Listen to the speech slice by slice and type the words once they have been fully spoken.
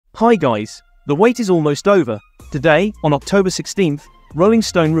Hi guys, the wait is almost over. Today, on October 16th, Rolling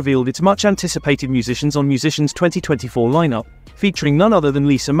Stone revealed its much-anticipated Musicians on Musicians 2024 lineup, featuring none other than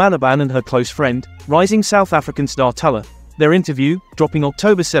Lisa Manaban and her close friend, rising South African star Tulla. Their interview, dropping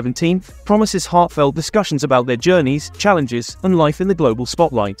October 17th, promises heartfelt discussions about their journeys, challenges, and life in the global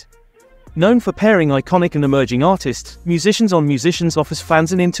spotlight. Known for pairing iconic and emerging artists, Musicians on Musicians offers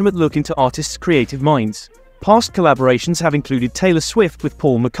fans an intimate look into artists' creative minds. Past collaborations have included Taylor Swift with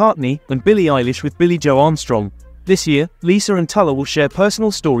Paul McCartney and Billie Eilish with Billie Joe Armstrong. This year, Lisa and Tulla will share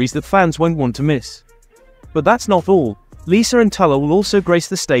personal stories that fans won't want to miss. But that's not all. Lisa and Tulla will also grace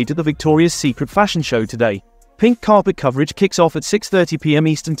the stage at the Victoria's Secret fashion show today. Pink carpet coverage kicks off at 6:30 p.m.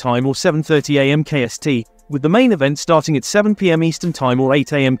 Eastern Time or 7:30 a.m. KST, with the main event starting at 7 p.m. Eastern Time or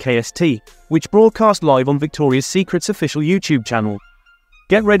 8 a.m. KST, which broadcast live on Victoria's Secret's official YouTube channel.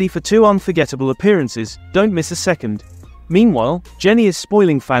 Get ready for 2 unforgettable appearances, don't miss a second. Meanwhile, Jennie is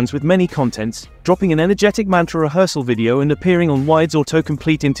spoiling fans with many contents, dropping an energetic mantra rehearsal video and appearing on Wired's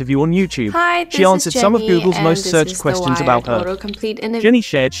autocomplete interview on YouTube. Hi, she answered some of Google's most searched questions about her. Jennie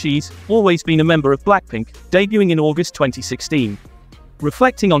shared she's always been a member of Blackpink, debuting in August 2016.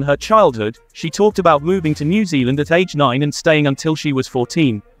 Reflecting on her childhood, she talked about moving to New Zealand at age 9 and staying until she was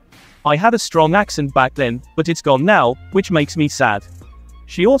 14. I had a strong accent back then, but it's gone now, which makes me sad.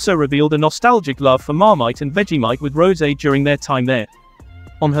 She also revealed a nostalgic love for Marmite and Vegemite with Rosé during their time there.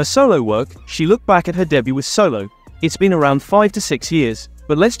 On her solo work, she looked back at her debut with Solo. It's been around 5 to 6 years,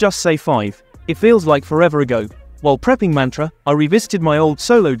 but let's just say 5. It feels like forever ago. While prepping Mantra, I revisited my old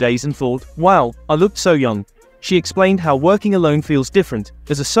solo days and thought, wow, I looked so young. She explained how working alone feels different.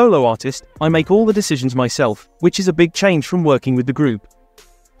 As a solo artist, I make all the decisions myself, which is a big change from working with the group.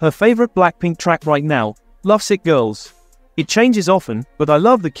 Her favorite Blackpink track right now, Lovesick Girls. It changes often, but I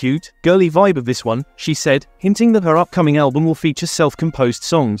love the cute, girly vibe of this one, she said, hinting that her upcoming album will feature self-composed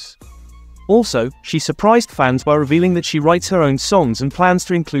songs. Also, she surprised fans by revealing that she writes her own songs and plans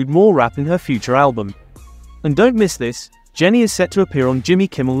to include more rap in her future album. And don't miss this, Jennie is set to appear on Jimmy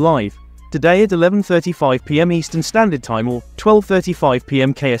Kimmel Live, today at 11:35 p.m. Eastern Standard Time or 12:35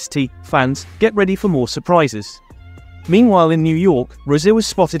 p.m. KST. Fans, get ready for more surprises. Meanwhile in New York, Rosé was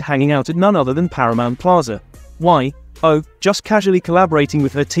spotted hanging out at none other than Paramount Plaza. Why? Oh, just casually collaborating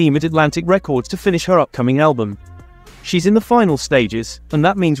with her team at Atlantic Records to finish her upcoming album. She's in the final stages, and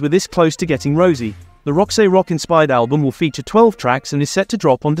that means we're this close to getting Rosé. The Rosé rock-inspired album will feature 12 tracks and is set to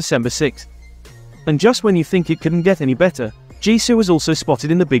drop on December 6th. And just when you think it couldn't get any better, Jisoo was also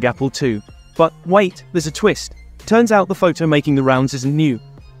spotted in the Big Apple too. But wait, there's a twist. Turns out the photo making the rounds isn't new.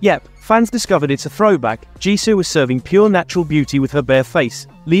 Yep, fans discovered it's a throwback. Jisoo was serving pure natural beauty with her bare face,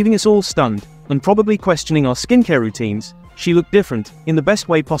 leaving us all stunned, and probably questioning our skincare routines. She looked different, in the best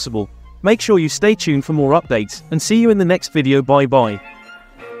way possible. Make sure you stay tuned for more updates, and see you in the next video. Bye bye.